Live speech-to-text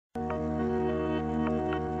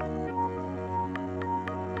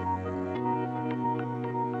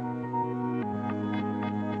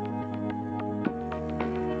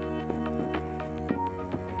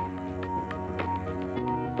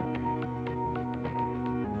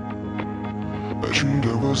I dreamed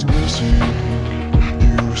I was missing.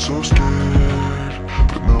 You were so scared,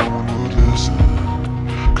 but no one would listen,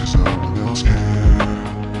 'cause no one else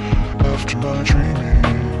cared. After my dreaming,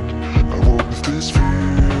 I woke with this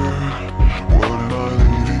fear. What am I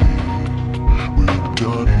leaving? We're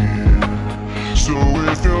done here. So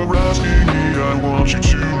if you're asking me, I want you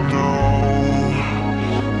to know,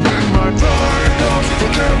 when my time comes,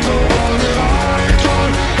 forget the one that I've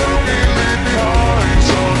done. Help me leave behind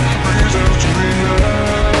some reasons to be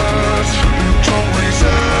left. Don't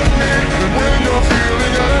resent me, and when you're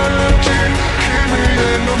feeling empty, keep me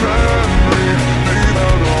in the memory. Leave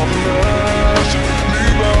out all the rest,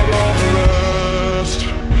 leave out all the rest.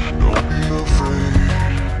 Don't be afraid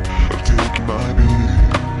of taking my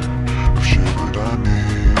beating, of shit that I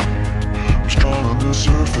need. I'm strong on the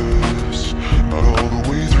surface, not all the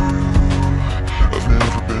way through. I've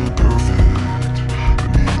never been perfect, but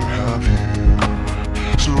neither have you.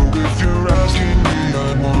 So if you're asking me, I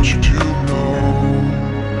want you to know,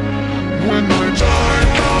 when my time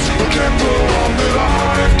comes, forget the wrong that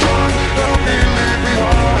I've done. Help me leave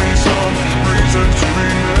behind some reason to be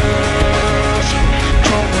missed.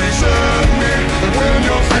 Don't resent me, and when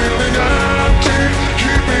you're feeling empty,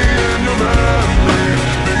 keep me in your memory.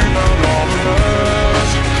 Leave out all the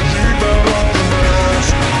rest, leave out all the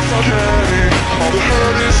rest. Forgetting all the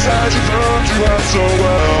hurt inside you learned you had so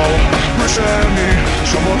well. Resent me,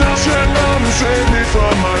 someone else can come and save me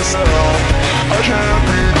from myself. I can't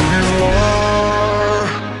be who you are.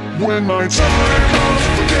 When my time comes,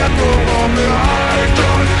 forget the wrong that I've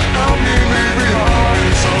done. Help me leave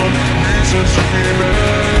behind some reasons to be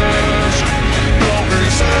missed. Don't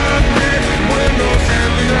resent me when you're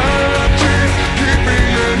feeling empty. Keep me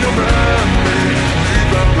in your memory.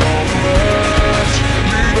 Leave out all the rest,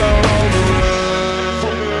 leave out all the rest.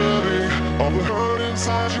 Forgetting all the hurt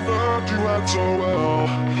inside you learned you had so well.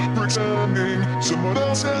 Pretending someone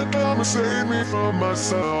else can come and save me from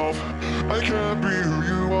myself. I can't be who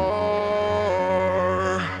you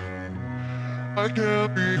are. I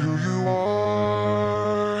can't be who you are.